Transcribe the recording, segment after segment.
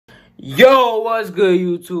Yo, what's good,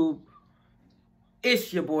 YouTube?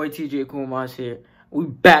 It's your boy Tjcoolmoss here. We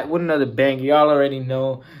back with another banger. Y'all already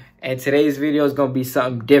know. And today's video is gonna be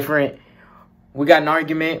something different. We got an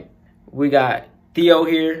argument. We got Theo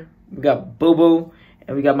here. We got Boo Boo,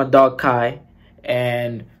 and we got my dog Kai.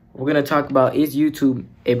 And we're gonna talk about, is YouTube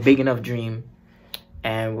a big enough dream?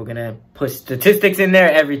 And we're gonna put statistics in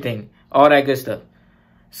there, everything, all that good stuff.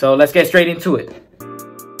 So let's get straight into it.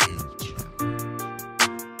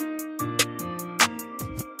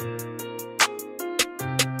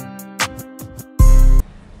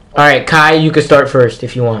 All right, Kai, you can start first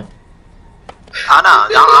if you want.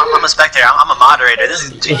 I'm a spectator. I'm a moderator. This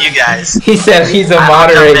is between you guys. He said he's a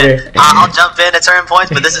moderator. I'll jump in at certain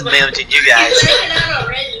points, but this is mainly between you guys.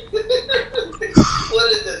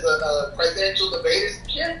 What is this, a presidential debate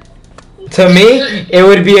shit? To me, it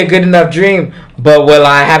would be a good enough dream, but will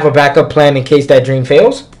I have a backup plan in case that dream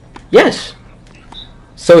fails? Yes.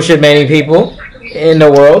 So should many people in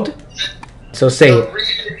the world. So say it.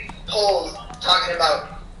 Recent polls talking about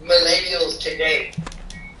millennials today.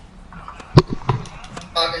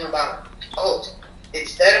 Talking about,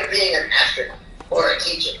 instead of being an astronaut, or a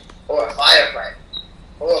teacher, or a firefighter,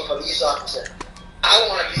 or a police officer, I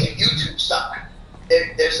want to be a YouTube star.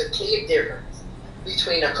 There's a clear difference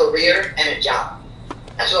between a career and a job.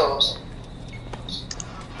 That's what I'm saying.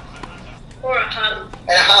 Or a hobby. And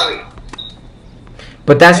a hobby.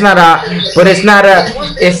 But that's not a. But it's not a.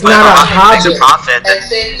 It's not a hobby. Profit. And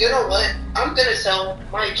saying, you know what? I'm gonna sell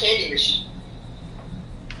my candy machine.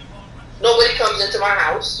 Nobody comes into my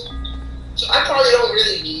house, so I probably don't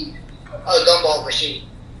really need a gumball machine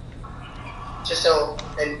to sell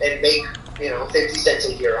and make 50 cents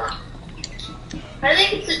a year on. I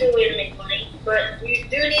think it's a good way to make money, but you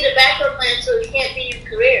do need a backup plan so it can't be your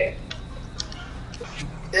career.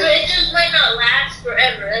 But it just might not last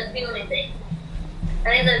forever. That's the only thing. I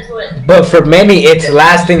think that's what. But for many, it's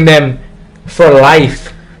lasting them for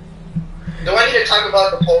life. Do I need to talk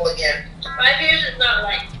about the poll again? 5 years is not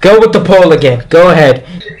like. Go with the poll again. Go ahead.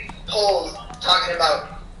 Polls talking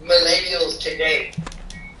about millennials today.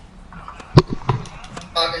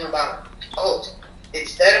 Talking about,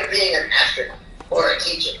 instead of being an astronaut, or a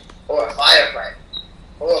teacher, or a firefighter,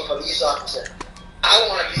 or a police officer, I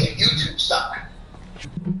want to be a YouTube star.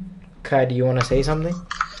 Kai, do you want to say something?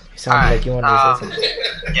 You sound like you want to say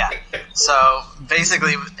something. Yeah. So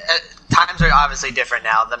basically, times are obviously different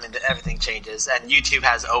now. I mean, everything changes, and YouTube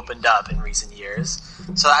has opened up in recent years.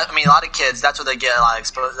 So I mean, a lot of kids, that's what they get a lot of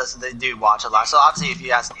exposed. That's what they do watch a lot. So obviously, if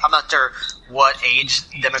you ask, I'm not sure what age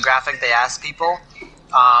demographic they ask people,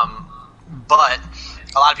 but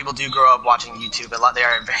a lot of people do grow up watching YouTube. They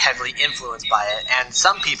are heavily influenced by it, and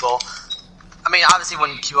some people, I mean, obviously,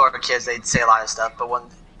 when people are kids, they say a lot of stuff, but when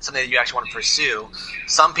something that you actually want to pursue,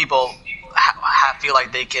 some people feel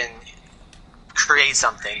like they can create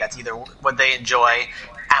something that's either what they enjoy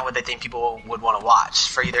and what they think people would want to watch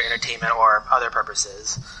for either entertainment or other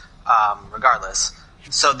purposes, regardless.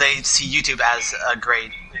 So they see YouTube as a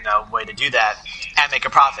great, way to do that and make a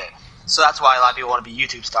profit. So that's why a lot of people want to be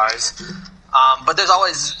YouTube stars. But there's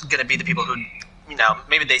always going to be the people who,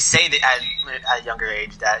 maybe they say that at a younger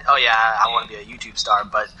age that, oh yeah, I want to be a YouTube star,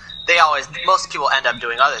 but most people end up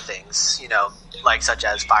doing other things, like such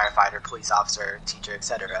as firefighter, police officer, teacher,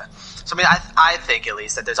 etc. So I mean, I think at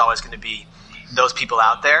least that there's always going to be those people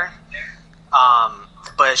out there,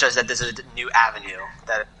 but it shows that this is a new avenue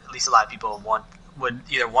that at least a lot of people would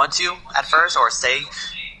either want to at first or say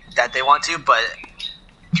that they want to, but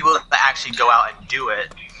people that actually go out and do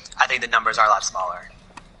it, I think the numbers are a lot smaller.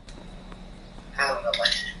 I don't know.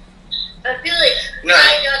 I feel like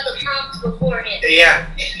I got the prompts beforehand. Yeah.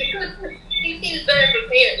 He seems better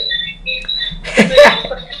prepared.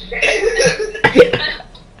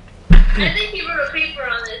 I think he wrote a paper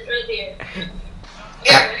on this right there.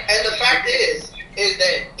 Yeah, and the fact is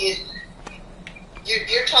that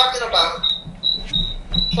you're talking about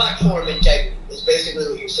platform integrity. Is basically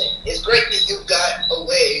what you're saying. It's great that you've got a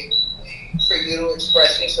way for you to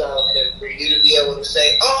express yourself and for you to be able to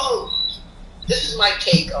say, this is my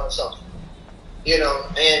take on something.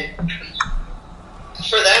 And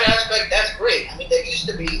for that aspect, that's great. I mean, there used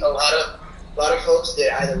to be a lot of folks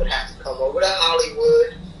that either would have to come over to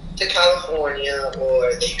Hollywood, to California,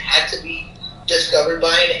 or they had to be discovered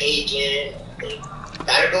by an agent. They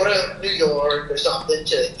got to go to New York or something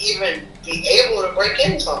to even be able to break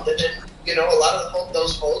in something. And a lot of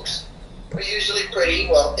those folks were usually pretty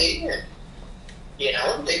wealthy, and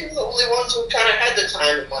they were the only ones who kind of had the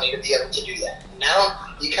time and money to be able to do that.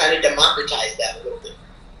 Now you kind of democratize that a little bit.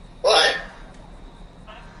 But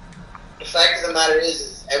the fact of the matter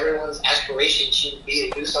is everyone's aspiration should be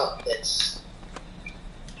to do something that's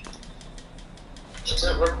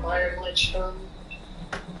doesn't require much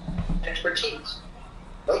expertise.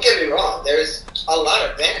 Don't get me wrong, there's a lot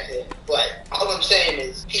of benefit, but all I'm saying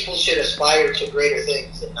is people should aspire to greater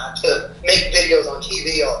things and not to make videos on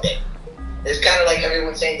TV all day. It's kind of like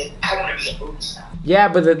everyone saying that I want to be a movie star. Yeah,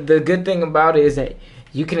 but the good thing about it is that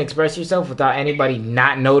you can express yourself without anybody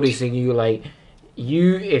not noticing you. Like,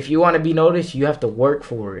 if you want to be noticed, you have to work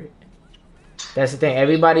for it. That's the thing.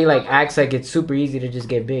 Everybody like acts like it's super easy to just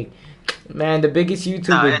get big. Man, the biggest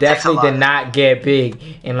YouTuber definitely did not get big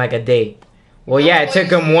in like a day. Well, yeah, it took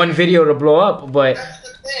him one video to blow up, but that's the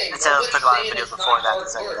thing. It took a lot of videos before that to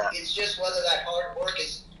say that. It's just whether that hard work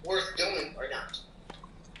is worth doing or not.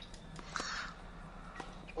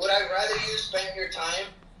 Would I rather you spend your time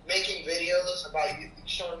making videos about you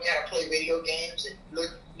showing me how to play video games and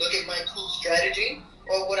look at my cool strategy,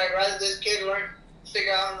 or would I rather this kid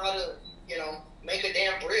figure out how to, make a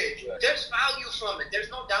damn bridge? There's value from it. There's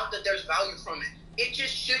no doubt that there's value from it. It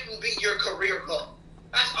just shouldn't be your career goal.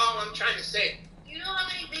 That's all I'm trying to say. You know how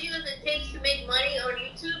many videos it takes to make money on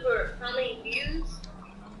YouTube, or how many views?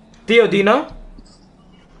 Theo, do you know?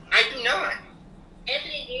 I do not.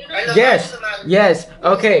 Anthony, do you know? Yes.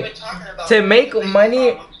 Okay. To make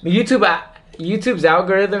money, YouTube's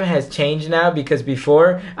algorithm has changed now, because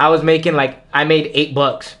before I was making I made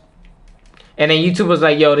 $8. And then YouTube was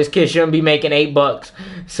like, yo, this kid shouldn't be making $8.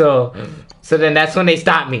 So then that's when they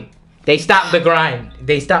stopped me. They stopped the grind.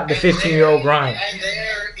 They stopped the 15-year-old grind. And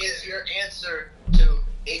there is your answer to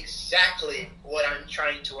exactly what I'm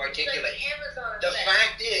trying to articulate. The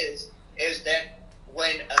fact is that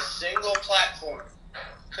when a single platform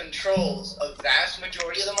controls a vast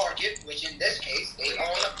majority of the market, which in this case, they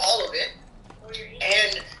own all of it,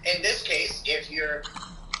 and in this case, if your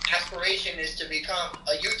aspiration is to become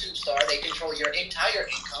a YouTube star, they control your entire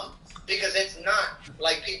income, because it's not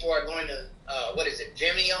like people are going to,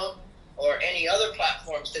 Vimeo or any other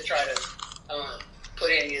platforms to try to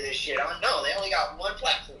put any of this shit on. No, they only got one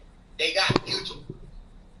platform. They got YouTube.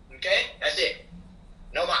 Okay? That's it.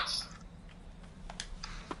 No mas.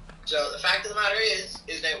 So the fact of the matter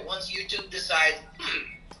is that once YouTube decides,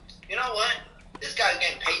 you know what? This guy's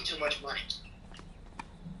getting paid too much money.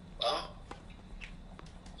 Well,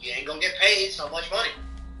 you ain't gonna get paid so much money.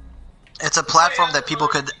 It's a platform that people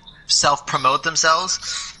could self-promote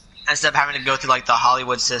themselves instead of having to go through the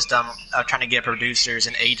Hollywood system of trying to get producers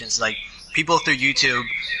and agents. Like, people through YouTube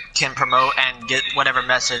can promote and get whatever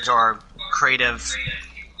message or creative,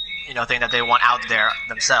 thing that they want out there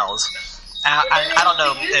themselves. And I don't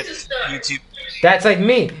know if YouTube... That's like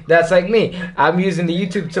me. I'm using the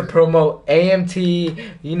YouTube to promote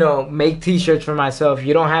AMT, make t-shirts for myself.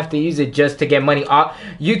 You don't have to use it just to get money off.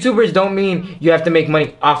 YouTubers don't mean you have to make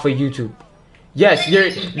money off of YouTube. Yes, you're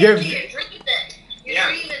dreaming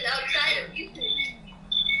outside of YouTube.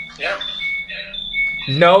 Yeah.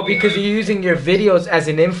 No, because you're using your videos as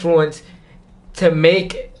an influence to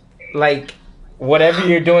make, whatever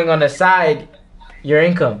you're doing on the side, your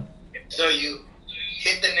income. So you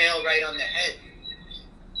hit the nail right on the head.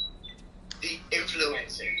 The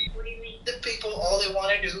influencer. What do you mean? The people, all they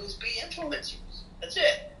want to do is be influencers. That's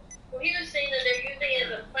it. Well, he was saying that they're using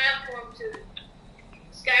it as a platform to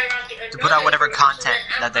skyrocket. To put out whatever content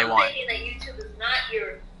that they want. I'm thinking that YouTube is not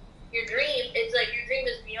your dream. It's like your dream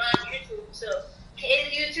is beyond YouTube. So is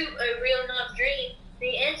YouTube a real enough dream?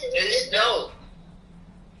 The answer is no.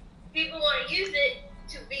 People want to use it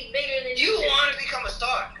to be bigger than you. You want to become a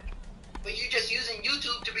star, but you're just using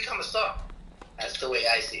YouTube to become a star. That's the way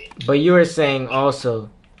I see it. But you were saying also,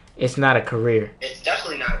 it's not a career. It's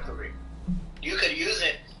definitely not a career. You could use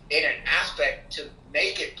it in an aspect to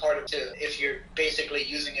make it part of if you're basically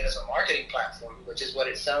using it as a marketing platform, which is what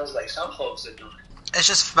it sounds like some folks are doing. It's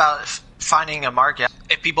just about finding a market.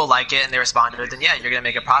 If people like it and they respond to it, then yeah, you're going to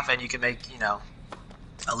make a profit and you can make,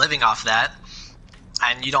 a living off that.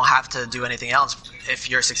 And you don't have to do anything else if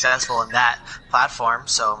you're successful in that platform.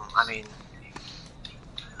 So,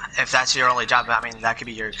 if that's your only job, that could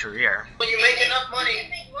be your career. When you make enough money,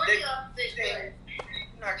 off this, they're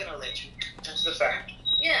not going to let you. That's the fact.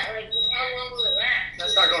 Yeah, how long will it last?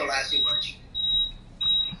 That's not going to last you much.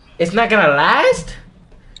 It's not going to last?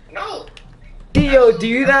 No. Theo, do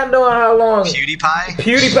you not know how long...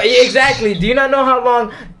 PewDiePie, exactly. Do you not know how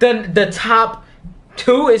long the top...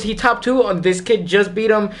 Is he top 2? On this kid just beat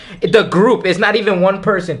him. The group, it's not even one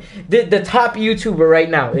person. The top YouTuber right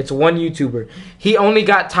now, it's one YouTuber. He only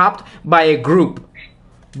got topped by a group.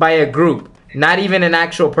 Not even an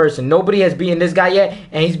actual person. Nobody has beaten this guy yet,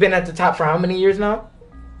 and he's been at the top for how many years now?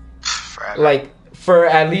 Forever. For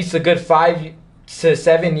at least a good 5 to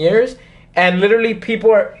 7 years. And literally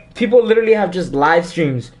people literally have just live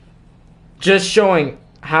streams just showing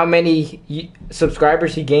how many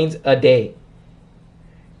subscribers he gains a day.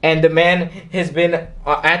 And the man has been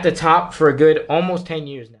at the top for a good almost 10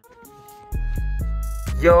 years now.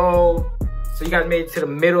 Yo, so you guys made it to the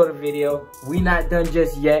middle of the video. We not done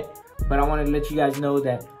just yet, but I wanted to let you guys know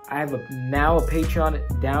that I have now a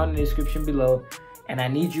Patreon down in the description below, and I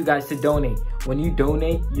need you guys to donate. When you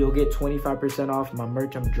donate, you'll get 25% off my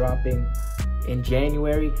merch I'm dropping in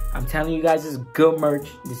January. I'm telling you guys, this is good merch.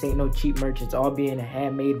 This ain't no cheap merch. It's all being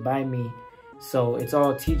handmade by me. So it's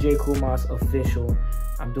all Tjcoolmoss official.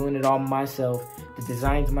 I'm doing it all myself. The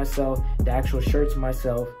designs myself, the actual shirts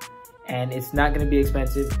myself. And it's not gonna be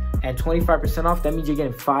expensive. And 25% off, that means you're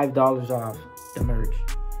getting $5 off the merch.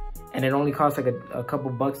 And it only costs like a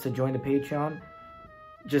couple bucks to join the Patreon.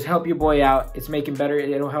 Just help your boy out. It's making better,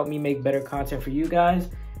 it'll help me make better content for you guys.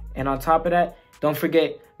 And on top of that, don't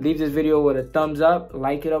forget, leave this video with a thumbs up,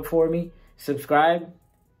 like it up for me, subscribe,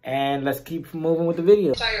 and let's keep moving with the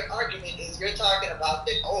video. The entire argument is you're talking about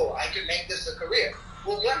that, oh, I can make this a career.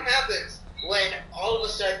 Well, what happens when all of a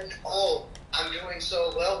sudden, oh, I'm doing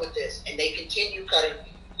so well with this, and they continue cutting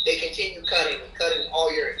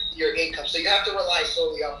all your income. So you have to rely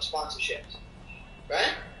solely on sponsorships,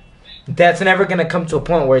 right? That's never gonna come to a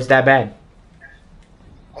point where it's that bad.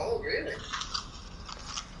 Oh, really?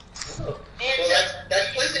 Oh. Well,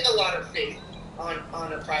 that's placing a lot of faith on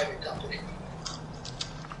a private company.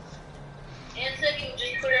 And so you can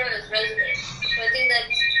just put it on his resume. So I think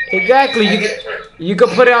that's... Exactly. You could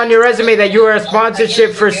put it on your resume that you were a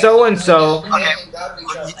sponsorship for so-and-so. Okay.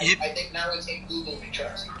 I think now it's in Google we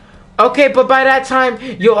trust. Okay, but by that time,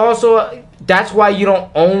 you also... That's why you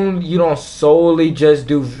don't solely just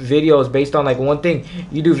do videos based on like one thing.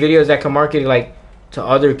 You do videos that can market like to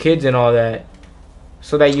other kids and all that.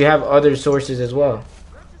 So that you have other sources as well.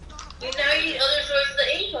 You now need other sources of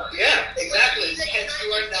income. Yeah, exactly. Hence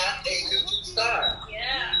you are not a YouTube star.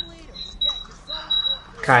 Yeah.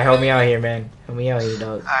 Kai, help me out here, man. Help me out here,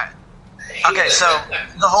 dog. Alright. Okay, so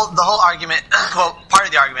the whole argument, well, part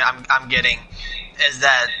of the argument I'm getting is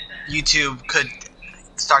that YouTube could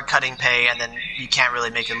start cutting pay, and then you can't really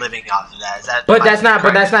make a living off of that. Is that? But that's not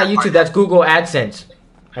YouTube. That's Google AdSense,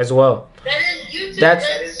 as well. That is YouTube.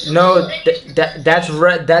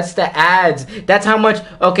 That's the ads. That's how much.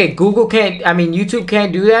 Okay, Google can't. I mean, YouTube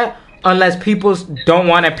can't do that unless people don't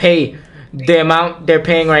want to pay the amount they're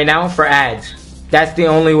paying right now for ads. That's the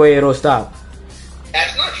only way it'll stop.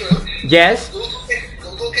 That's not true. Yes.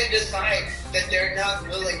 Google can decide that they're not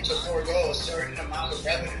willing to forego a certain amount of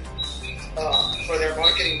revenue for their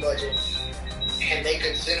marketing budget, and they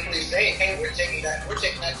can simply say, "Hey, we're taking that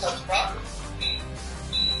cut of profit."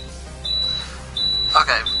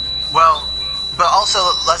 Okay, well, but also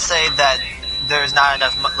let's say that there's not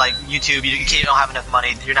enough, like YouTube, you don't have enough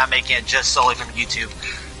money, you're not making it just solely from YouTube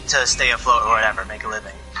to stay afloat or whatever, make a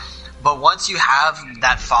living. But once you have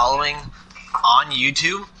that following on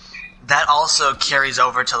YouTube, that also carries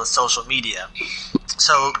over to the social media.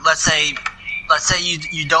 So let's say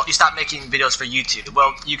you stop making videos for YouTube.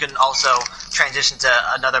 Well, you can also transition to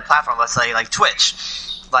another platform, let's say like Twitch.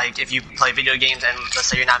 Like if you play video games and let's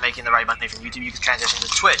say you're not making the right money from YouTube, you can transition to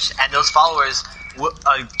Twitch, and those followers,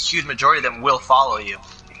 a huge majority of them will follow you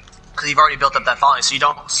because you've already built up that following. So you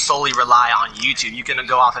don't solely rely on YouTube. You can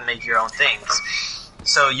go off and make your own things.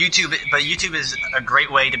 So YouTube is a great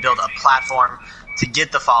way to build a platform to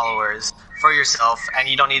get the followers for yourself, and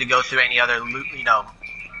you don't need to go through any other,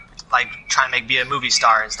 like trying to be a movie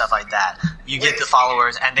star and stuff like that. You get the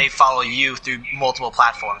followers, and they follow you through multiple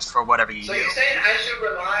platforms for whatever you do. So you're saying I should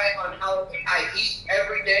rely on how I eat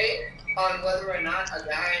every day on whether or not a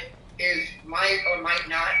guy might or might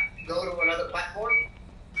not go to another platform?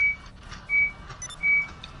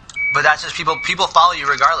 But that's just people follow you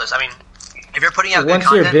regardless. I mean, if you're putting out good once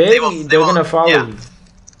content, you're big, they're gonna follow you.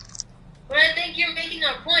 But I think you're making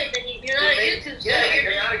a point that you're not a YouTube star. Yeah,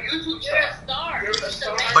 you're not a YouTube star. You're a star. You're a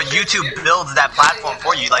star. But YouTube builds that platform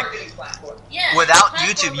for you. Like, Yeah, without platform,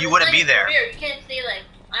 YouTube, you wouldn't be there. You can't say like,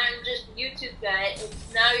 I'm just a YouTube guy.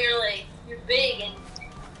 Now you're big and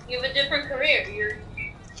you have a different career. You're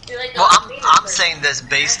like. Well, I'm saying this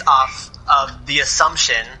based off of the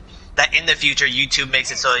assumption that in the future YouTube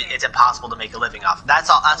makes it so it's impossible to make a living off. That's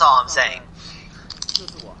all I'm saying.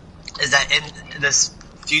 Is that in this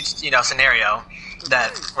future, scenario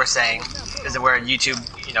that we're saying is that where YouTube,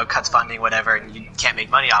 cuts funding, whatever, and you can't make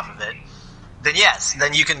money off of it, then yes,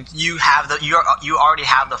 then you already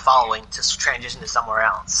have the following to transition to somewhere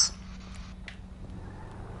else.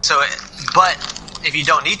 So, but if you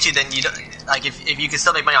don't need to, then you don't, like if you can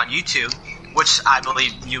still make money on YouTube, which I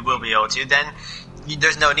believe you will be able to, then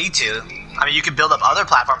there's no need to. I mean, you can build up other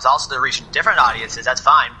platforms also to reach different audiences. That's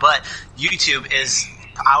fine, but YouTube is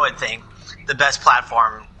I would think, the best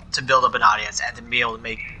platform to build up an audience and to be able to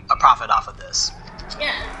make a profit off of this.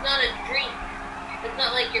 Yeah, it's not a dream. It's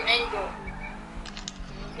not like your end goal.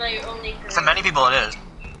 It's not your only career. For many people, it is.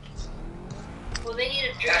 Well, they need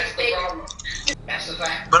a dream. That's the problem. That's the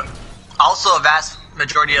fact. But also, a vast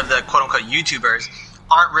majority of the quote-unquote YouTubers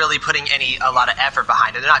aren't really putting a lot of effort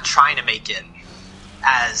behind it. They're not trying to make it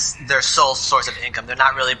as their sole source of income. They're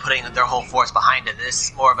not really putting their whole force behind it.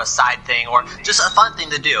 It's more of a side thing or just a fun thing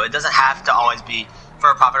to do. It doesn't have to always be for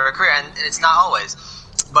a profit or a career, and it's not always.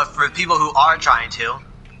 But for people who are trying to,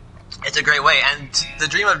 it's a great way. And the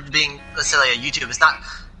dream of being, let's say, like a YouTube is not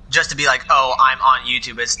just to be like, oh, I'm on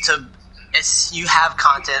YouTube. It's you have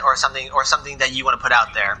content or something that you want to put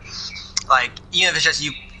out there. Like, even if it's just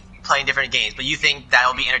you playing different games, but you think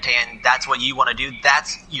that'll be entertaining, that's what you want to do,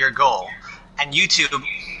 that's your goal. And YouTube,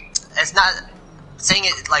 it's not saying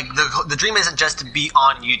it like the dream isn't just to be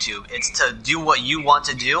on YouTube. It's to do what you want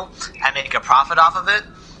to do and make a profit off of it.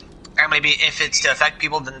 Or maybe if it's to affect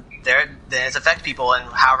people, then it's affect people in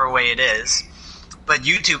however way it is. But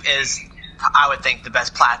YouTube is, I would think, the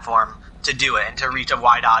best platform to do it and to reach a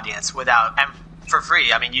wide audience and for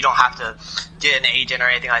free. I mean, you don't have to get an agent or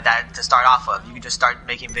anything like that to start off of. You can just start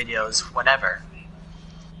making videos whenever.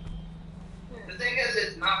 The thing is,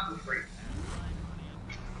 it's not for free.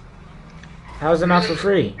 How is it not for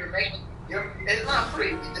free? It's not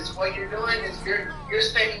free. It's what you're doing is you're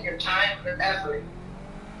spending your time and effort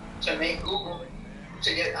to make Google,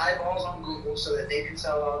 to get eyeballs on Google so that they can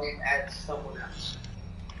sell all these ads to someone else.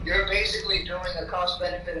 You're basically doing a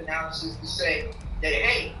cost-benefit analysis to say that,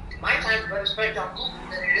 hey, my time's better spent on Google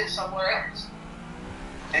than it is somewhere else.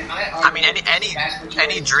 And I mean,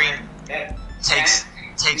 any dream takes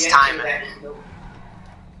time.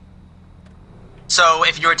 So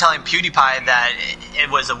if you were telling PewDiePie that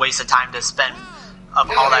it was a waste of time to spend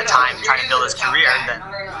all that time trying to build his career, then... No,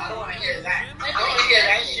 I don't want to hear that. I don't want to hear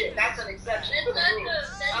that shit. That's an exception to the rule.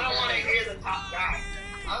 I don't want to hear the top guy.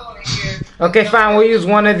 I want to hear... Okay, fine, we'll use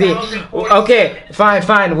one of the... Okay,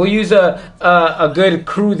 fine, we'll use a good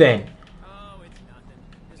crew then.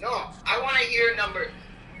 No, I want to hear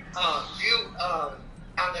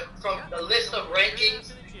from the list of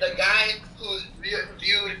rankings, the guy who's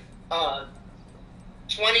viewed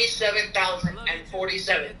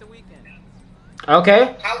 27,047.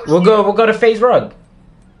 Okay, we'll go to FaZe Rug.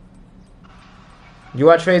 You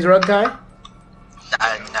watch FaZe Rug, Kai? No,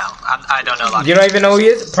 I don't know a lot. You don't even know who he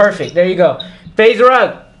is? Perfect, there you go. FaZe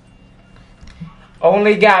Rug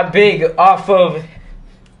only got big off of,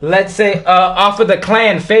 let's say, off of the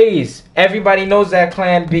clan FaZe. Everybody knows that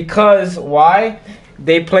clan because, why?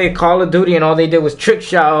 They played Call of Duty and all they did was trick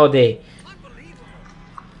shot all day.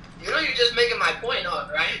 You know, you're just making my point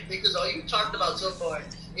up, right? Because all you talked about so far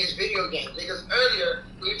is video games. Because earlier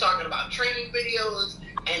we were talking about training videos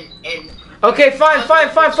and okay, fine.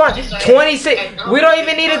 26. We don't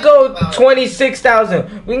even need to go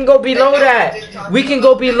 26,000. We can go below that. We can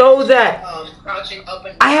go below that.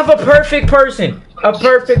 I have a perfect person. I have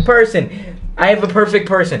a perfect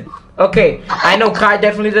person. Okay, I know Kai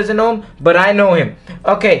definitely doesn't know him, but I know him.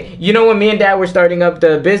 Okay, you know when me and Dad were starting up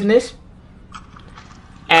the business?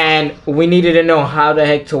 And we needed to know how the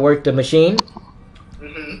heck to work the machine.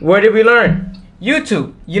 Where did we learn?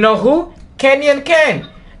 YouTube. You know who? Kenyon Ken.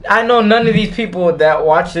 I know none of these people that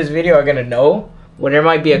watch this video are going to know. Well, there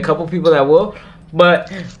might be a couple people that will. But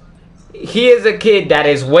he is a kid that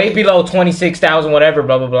is way below 26,000, whatever,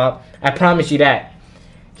 blah, blah, blah. I promise you that.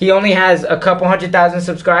 He only has a couple 100,000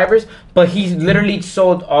 subscribers. But he's literally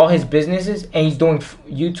sold all his businesses. And he's doing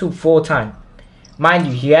YouTube full time. Mind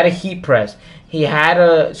you, he had a heat press. He had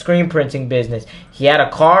a screen printing business. He had a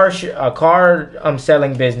car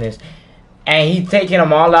selling business. And he's taking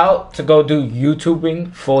them all out to go do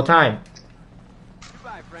YouTubing full time.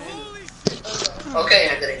 Okay,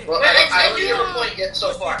 Anthony. Well, I don't hear a point yet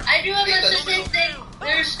so far. I do have a statistic.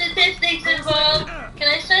 There's statistics involved. Can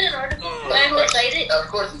I cite an article? Do I have to cite it? Of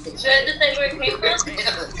course you can Do I have to cite where it came from?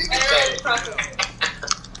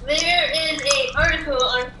 There is an article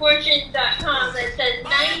on Fortune.com that says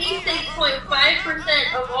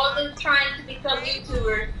 96.5% of all those trying to become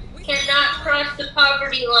YouTubers cannot cross the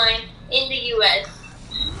poverty line in the U.S.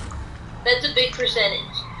 That's a big percentage.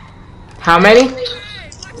 How many?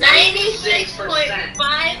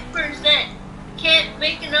 96.5% can't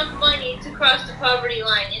make enough money to cross the poverty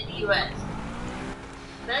line in the U.S.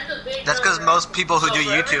 That's a big That's because most people who do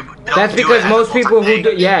YouTube don't That's because most people who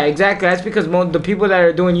do, yeah, exactly. That's because the people that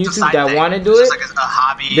are doing YouTube that want to do it, like a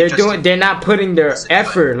hobby, they're not putting their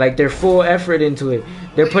effort, like their full effort into it.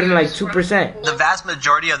 They're putting like 2%. The vast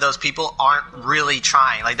majority of those people aren't really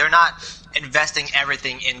trying. Like they're not investing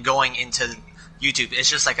everything in going into YouTube. It's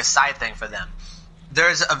just like a side thing for them.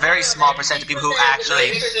 There's a very small percentage of people who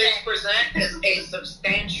actually. 96% is a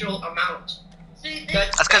substantial amount.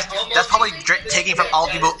 That's because that's probably taking from all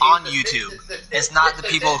the people on YouTube. It's not the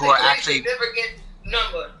people who are actually.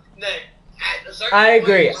 I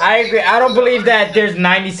agree. I don't believe that there's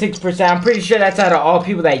 96%. I'm pretty sure that's out of all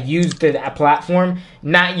people that use the platform,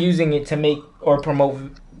 not using it to make or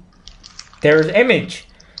promote their image.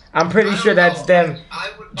 I'm pretty sure that's them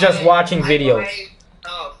just watching videos. I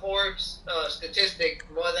Forbes statistic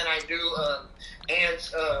more than I do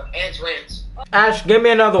Ant's rants. Ash, give me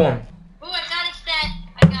another one. Oh, I got a stat.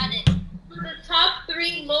 I got it. For the top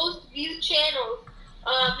 3 most viewed channels,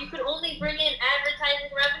 you could only bring in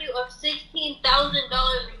advertising revenue of $16,000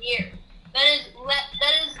 a year. That is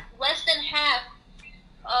less than half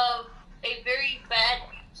of a very bad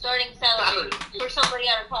starting salary for somebody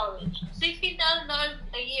out of college. $16,000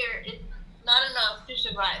 a year is not enough to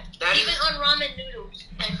survive, even on ramen noodles,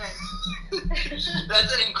 my friends.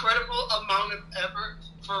 That's an incredible amount of effort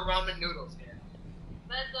for ramen noodles.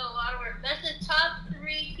 That's a lot of work. That's the top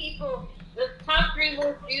 3 people. The top 3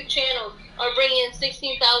 most viewed channels are bringing in $16,000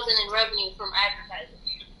 in revenue from advertising.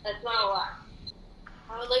 That's not a lot.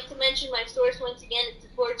 I would like to mention my source once again. It's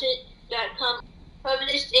fortune.com,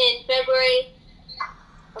 published in February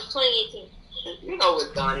of 2018. You know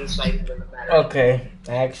what Donnie's fighting doesn't matter. Okay,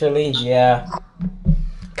 actually, yeah.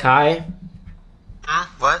 Kai? Huh?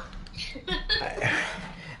 What?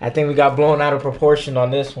 I think we got blown out of proportion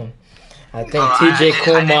on this one. I think I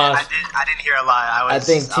Tjcoolmoss. didn't hear a lot. I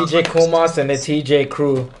think Tjcoolmoss and the TJ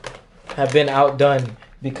crew have been outdone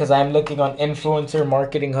because I'm looking on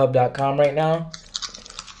influencermarketinghub.com right now.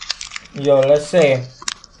 Yo, let's say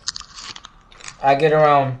I get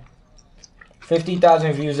around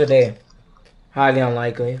 50,000 views a day. Highly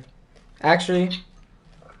unlikely. Actually,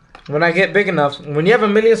 when I get big enough, when you have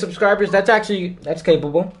 1 million subscribers, that's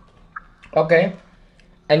capable. Okay.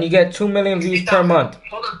 And you get 2 million views per month.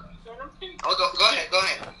 Hold on. Oh, go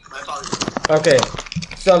ahead. My apologies. Okay,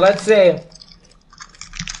 so let's say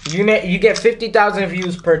you get 50,000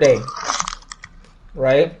 views per day,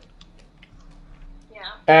 right?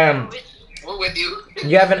 Yeah. We're with you.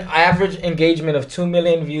 You have an average engagement of 2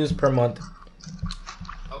 million views per month.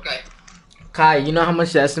 Okay. Kai, you know how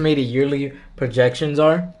much the estimated yearly projections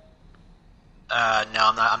are?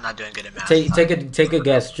 No, I'm not doing good at math. Take a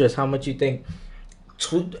guess, just how much you think.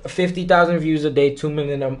 50,000 views a day, 2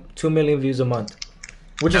 million views a month,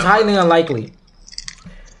 which is highly unlikely.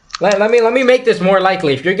 Let me make this more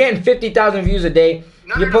likely. If you're getting 50,000 views a day,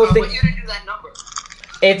 you're posting. I want you to do that number.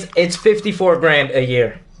 It's 54 grand a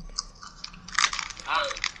year,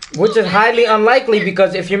 which is highly unlikely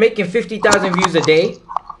because if you're making 50,000 views a day.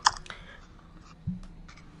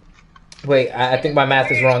 Wait, I think my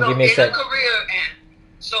math is wrong. Give me a sec.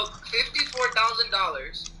 So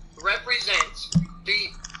 $54,000 represents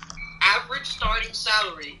the average starting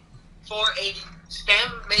salary for a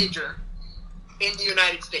STEM major in the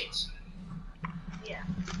United States. Yeah.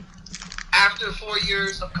 After 4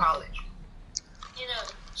 years of college. You know.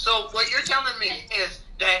 So what you're telling me is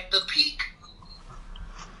that the peak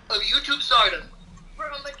of YouTube stardom For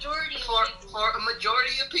a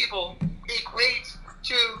majority of people equates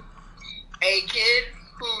to a kid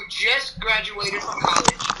who just graduated from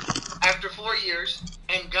college after 4 years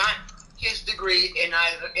and got his degree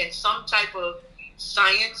in some type of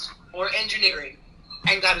science or engineering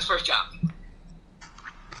and got his first job.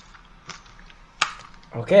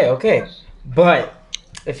 Okay. But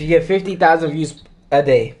if you get 50,000 views a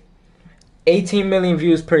day, 18 million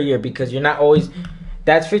views per year, because you're not always.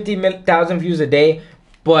 That's 50,000 views a day,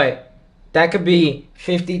 but that could be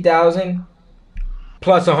 50,000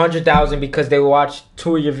 plus 100,000 because they watched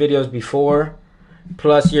 2 of your videos before,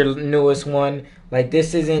 plus your newest one. Like,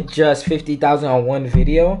 this isn't just 50,000 on one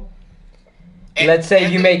video. Let's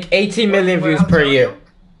say you make 18 million views per year.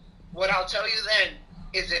 What I'll tell you then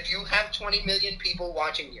is if you have 20 million people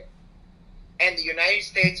watching you, and the United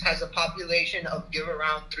States has a population of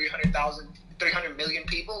around 300 million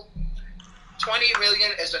people, 20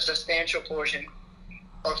 million is a substantial portion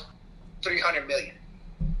of 300 million.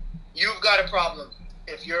 You've got a problem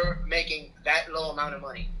if you're making that low amount of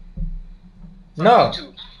money. No.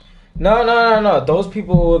 No. Those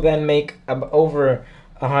people will then make over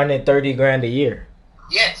 130 grand a year.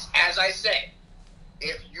 Yes, as I said,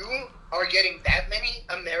 if you are getting that many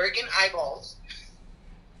American eyeballs,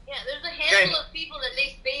 yeah, there's a handful of people that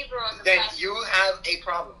they favor on the then platform. you have a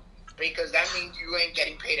problem because that means you ain't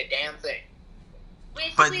getting paid a damn thing.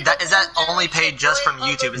 But is that only paid just from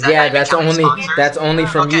YouTube? Is that Yeah, not even that's only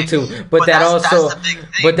from Okay, YouTube. But that that's also, the big thing.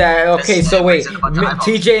 but that okay. This So wait, brings in a bunch of eyeballs.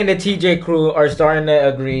 TJ and the TJ crew are starting to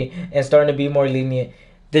agree and starting to be more lenient.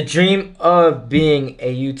 The dream of being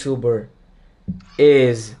a YouTuber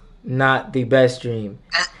is not the best dream.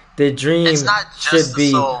 The dream It's not just should the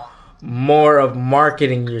be soul. more of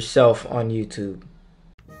marketing yourself on YouTube.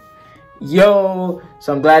 Yo,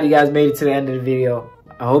 so I'm glad you guys made it to the end of the video.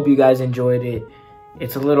 I hope you guys enjoyed it.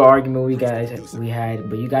 It's a little argument we had,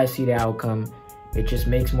 but you guys see the outcome. It just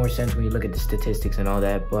makes more sense when you look at the statistics and all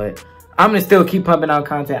that. But I'm gonna still keep pumping out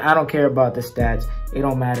content. I don't care about the stats. It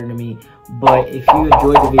don't matter to me. But if you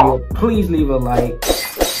enjoyed the video, please leave a like,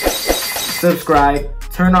 subscribe,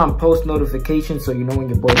 turn on post notifications so you know when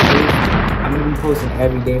your boy posts. I'm gonna be posting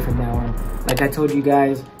every day from now on. Like I told you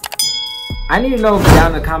guys, I need to know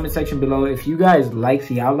down in the comment section below if you guys like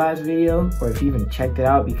the Outlast video or if you even checked it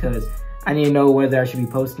out, because I need to know whether I should be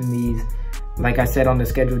posting these, like I said, on the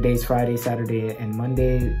scheduled days, Friday, Saturday, and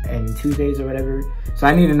Monday, and Tuesdays or whatever. So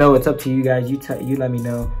I need to know. It's up to you guys. You let me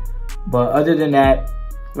know. But other than that,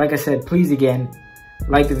 like I said, please again,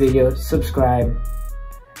 like the video, subscribe.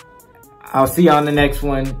 I'll see you on the next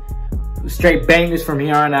one. Straight bangers from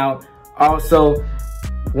here on out. Also,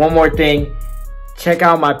 one more thing. Check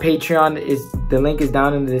out my Patreon. The link is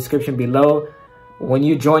down in the description below. When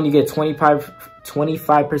you join, you get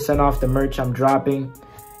 25% off the merch I'm dropping.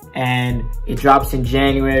 And it drops in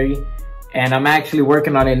January. And I'm actually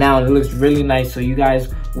working on it now, and it looks really nice. So you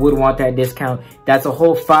guys would want that discount. That's a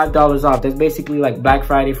whole $5 off. That's basically like Black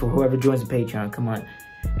Friday for whoever joins the Patreon. Come on.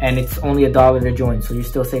 And it's only $1 to join, so you're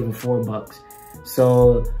still saving $4.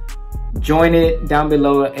 So join it down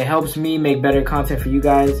below. It helps me make better content for you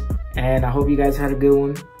guys. And I hope you guys had a good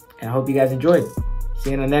one. And I hope you guys enjoyed.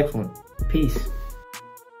 See you in the next one. Peace.